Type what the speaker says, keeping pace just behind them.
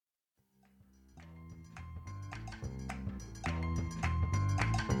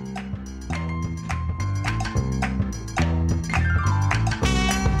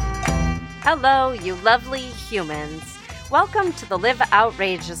Hello, you lovely humans. Welcome to the Live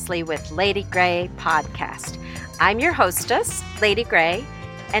Outrageously with Lady Grey podcast. I'm your hostess, Lady Grey,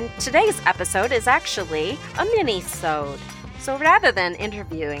 and today's episode is actually a Minisode. So rather than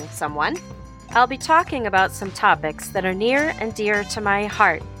interviewing someone, I'll be talking about some topics that are near and dear to my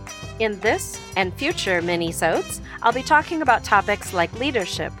heart. In this and future Minisodes, I'll be talking about topics like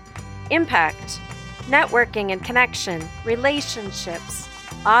leadership, impact, networking and connection, relationships,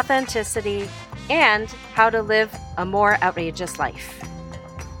 authenticity, and how to live a more outrageous life.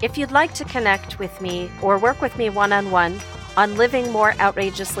 If you'd like to connect with me or work with me one-on-one on living more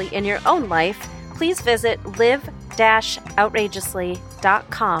outrageously in your own life, please visit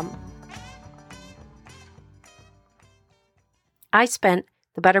live-outrageously.com. I spent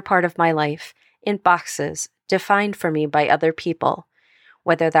the better part of my life in boxes defined for me by other people,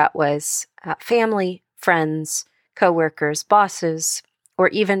 whether that was family, friends, coworkers, bosses, or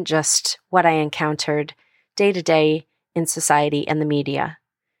even just what I encountered day to day in society and the media.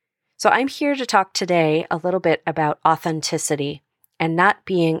 So I'm here to talk today a little bit about authenticity and not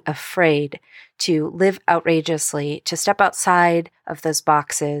being afraid to live outrageously, to step outside of those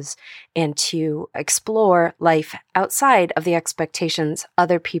boxes and to explore life outside of the expectations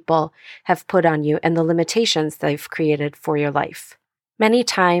other people have put on you and the limitations they've created for your life. Many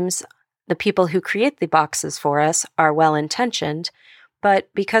times, the people who create the boxes for us are well-intentioned, but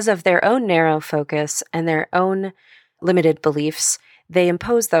because of their own narrow focus and their own limited beliefs, they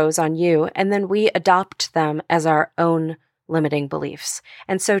impose those on you, and then we adopt them as our own limiting beliefs.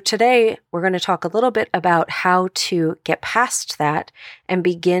 And so today, we're going to talk a little bit about how to get past that and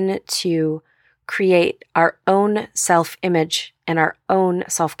begin to create our own self-image and our own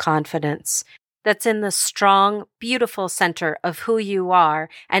self-confidence that's in the strong, beautiful center of who you are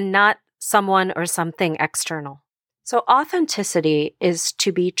and not someone or something external. So authenticity is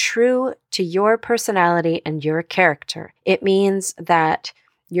to be true to your personality and your character. It means that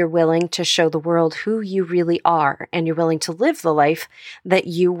you're willing to show the world who you really are, and you're willing to live the life that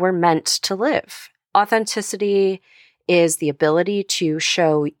you were meant to live. Authenticity is the ability to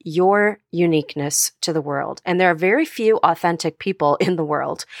show your uniqueness to the world. And there are very few authentic people in the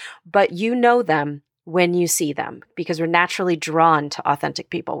world, but you know them when you see them, because we're naturally drawn to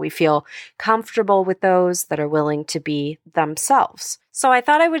authentic people. We feel comfortable with those that are willing to be themselves. So I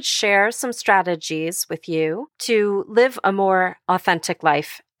thought I would share some strategies with you to live a more authentic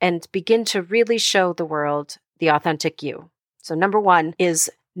life and begin to really show the world the authentic you. So number one is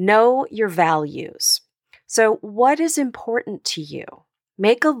know your values. So what is important to you?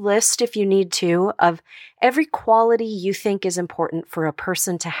 Make a list, if you need to, of every quality you think is important for a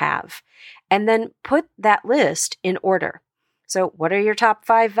person to have, and then put that list in order. So what are your top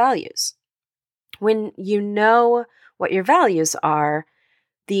 5 values? When you know what your values are,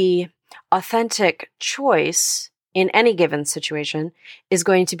 the authentic choice in any given situation is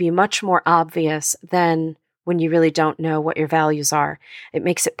going to be much more obvious than when you really don't know what your values are. It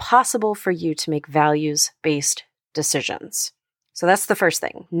makes it possible for you to make values-based decisions. So that's the first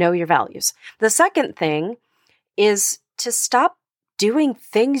thing, know your values. The second thing is to stop doing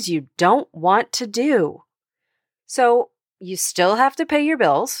things you don't want to do. So you still have to pay your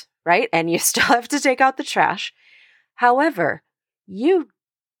bills, right? And you still have to take out the trash. However, you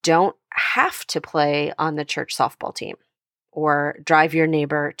don't have to play on the church softball team or drive your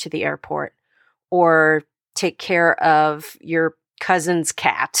neighbor to the airport or take care of your cousin's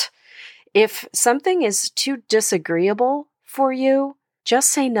cat. If something is too disagreeable for you, just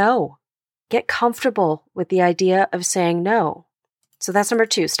say no. Get comfortable with the idea of saying no. So that's number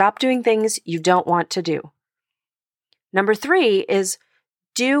 2. Stop doing things you don't want to do. Number 3 is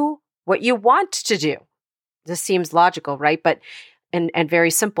do what you want to do. This seems logical, right? But and very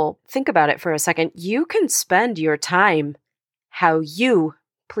simple. Think about it for a second. You can spend your time how you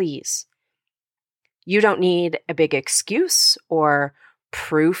please. You don't need a big excuse or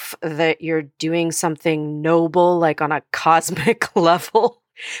proof that you're doing something noble, like on a cosmic level.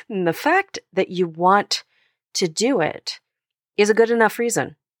 And the fact that you want to do it is a good enough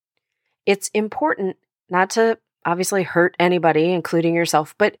reason. It's important not to obviously hurt anybody, including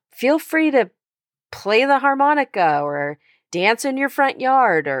yourself, but feel free to play the harmonica or dance in your front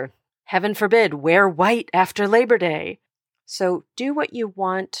yard or, heaven forbid, wear white after Labor Day. So do what you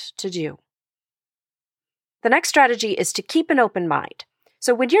want to do. The next strategy is to keep an open mind.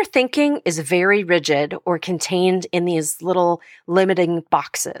 So when your thinking is very rigid or contained in these little limiting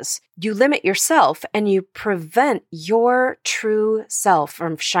boxes, you limit yourself and you prevent your true self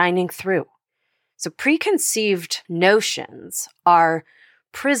from shining through. So preconceived notions are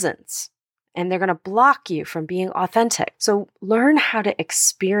prisons, and they're going to block you from being authentic. So learn how to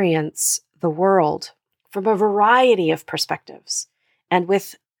experience the world from a variety of perspectives and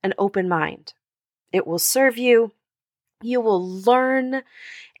with an open mind. It will serve you. You will learn,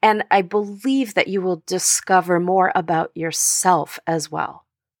 and I believe that you will discover more about yourself as well.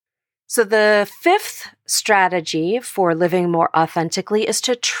 So the fifth strategy for living more authentically is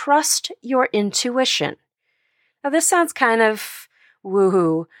to trust your intuition. Now, this sounds kind of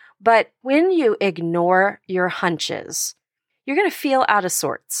woohoo, but when you ignore your hunches, you're going to feel out of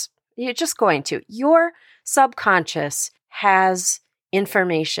sorts. You're just going to. Your subconscious has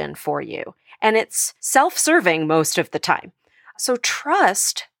information for you, and it's self-serving most of the time. So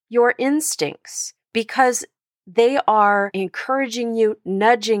trust your instincts because they are encouraging you,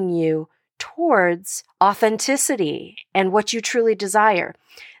 nudging you towards authenticity and what you truly desire.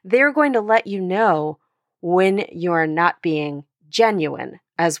 They're going to let you know when you're not being genuine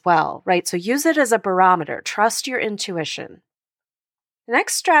as well, right? So use it as a barometer. Trust your intuition. The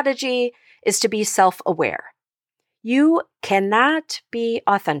next strategy is to be self-aware. You cannot be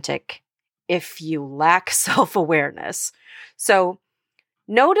authentic if you lack self-awareness. So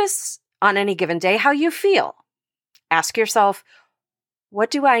notice on any given day how you feel. Ask yourself,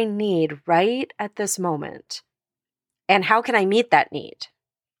 what do I need right at this moment? And how can I meet that need?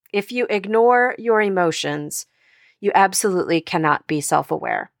 If you ignore your emotions, you absolutely cannot be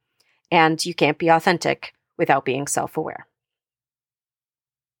self-aware. And you can't be authentic without being self-aware.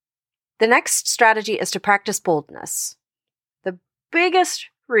 The next strategy is to practice boldness. The biggest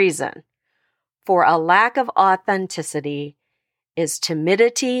reason for a lack of authenticity is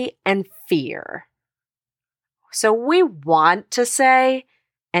timidity and fear. So we want to say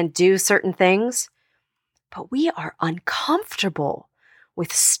and do certain things, but we are uncomfortable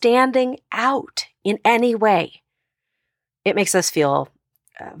with standing out in any way. It makes us feel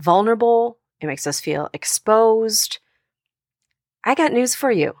vulnerable. It makes us feel exposed. I got news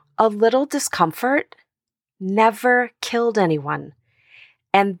for you. A little discomfort never killed anyone.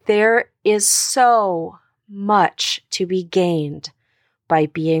 And there is so much to be gained by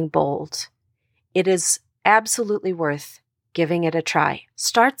being bold. It is absolutely worth giving it a try.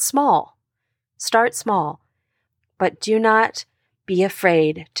 Start small, but do not be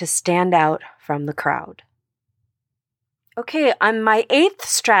afraid to stand out from the crowd. Okay, on my eighth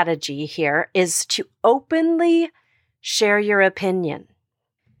strategy here is to openly share your opinion.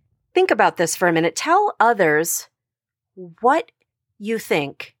 Think about this for a minute. Tell others what you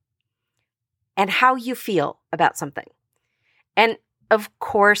think and how you feel about something. And of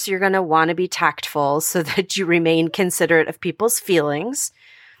course, you're going to want to be tactful so that you remain considerate of people's feelings.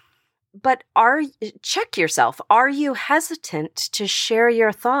 But check yourself. Are you hesitant to share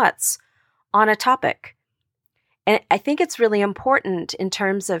your thoughts on a topic? And I think it's really important in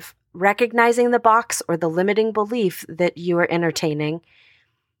terms of recognizing the box or the limiting belief that you are entertaining.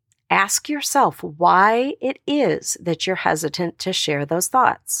 Ask yourself why it is that you're hesitant to share those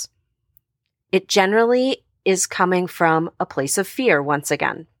thoughts. It generally is coming from a place of fear, once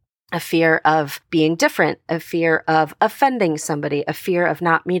again. A fear of being different, a fear of offending somebody, a fear of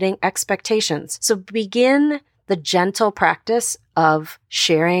not meeting expectations. So begin the gentle practice of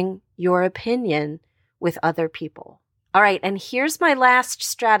sharing your opinion with other people. All right, and here's my last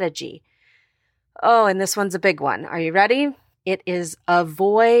strategy. Oh, and this one's a big one. Are you ready? It is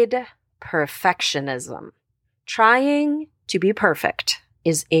avoid perfectionism. Trying to be perfect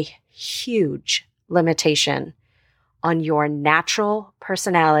is a huge limitation on your natural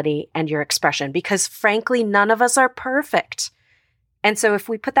personality and your expression because, frankly, none of us are perfect. And so if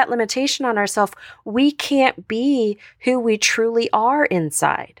we put that limitation on ourselves, we can't be who we truly are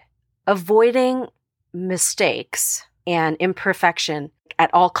inside. Avoiding mistakes and imperfection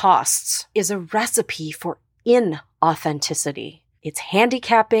at all costs is a recipe for inauthenticity. It's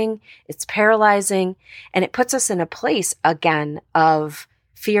handicapping, it's paralyzing, and it puts us in a place, again, of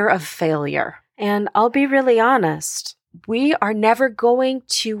fear of failure. And I'll be really honest, we are never going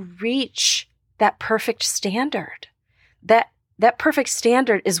to reach that perfect standard. That perfect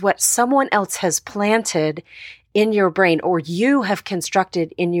standard is what someone else has planted in your brain or you have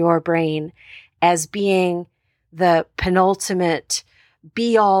constructed in your brain as being the penultimate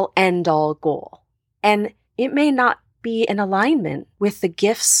be-all, end-all goal. And it may not be in alignment with the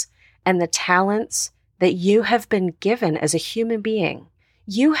gifts and the talents that you have been given as a human being.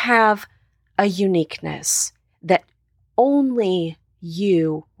 You have a uniqueness that only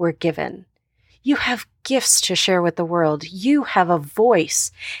you were given. You have gifts to share with the world. You have a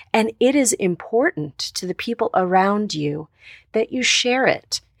voice, and it is important to the people around you that you share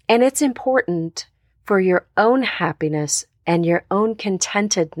it. And it's important for your own happiness and your own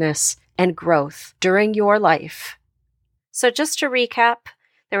contentedness and growth during your life. So just to recap,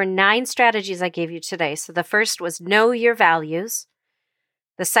 There were 9 strategies I gave you today. So the first was know your values.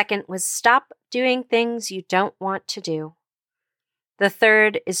 The second was stop doing things you don't want to do. The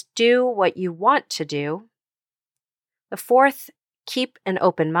third is do what you want to do. The fourth, keep an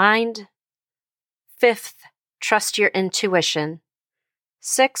open mind. Fifth, trust your intuition.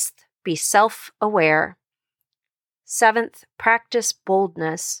 Sixth, be self-aware. Seventh, practice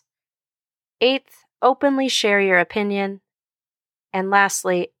boldness. Eighth, openly share your opinion. And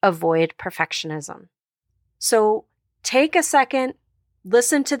lastly, avoid perfectionism. So take a second,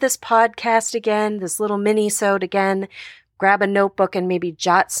 listen to this podcast again, this little mini-sode again, grab a notebook and maybe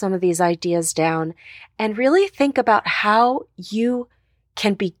jot some of these ideas down, and really think about how you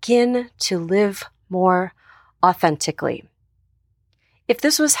can begin to live more authentically. If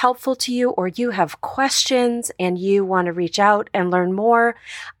this was helpful to you or you have questions and you want to reach out and learn more,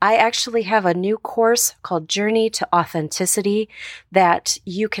 I actually have a new course called Journey to Authenticity that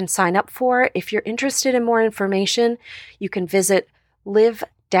you can sign up for. If you're interested in more information, you can visit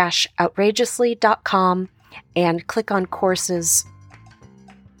live-outrageously.com and click on courses.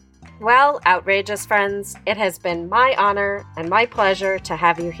 Well, outrageous friends, it has been my honor and my pleasure to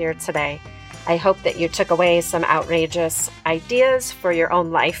have you here today. I hope that you took away some outrageous ideas for your own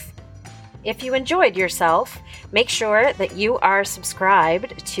life. If you enjoyed yourself, make sure that you are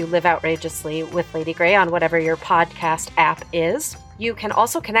subscribed to Live Outrageously with Lady Grey on whatever your podcast app is. You can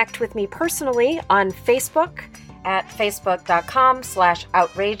also connect with me personally on Facebook at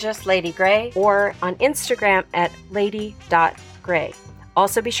facebook.com/outrageousLadyGrey or on Instagram at lady.gray.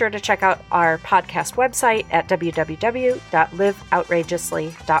 Also be sure to check out our podcast website at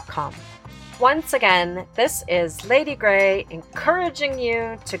www.liveoutrageously.com. Once again, this is Lady Grey encouraging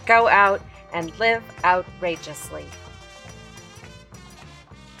you to go out and live outrageously.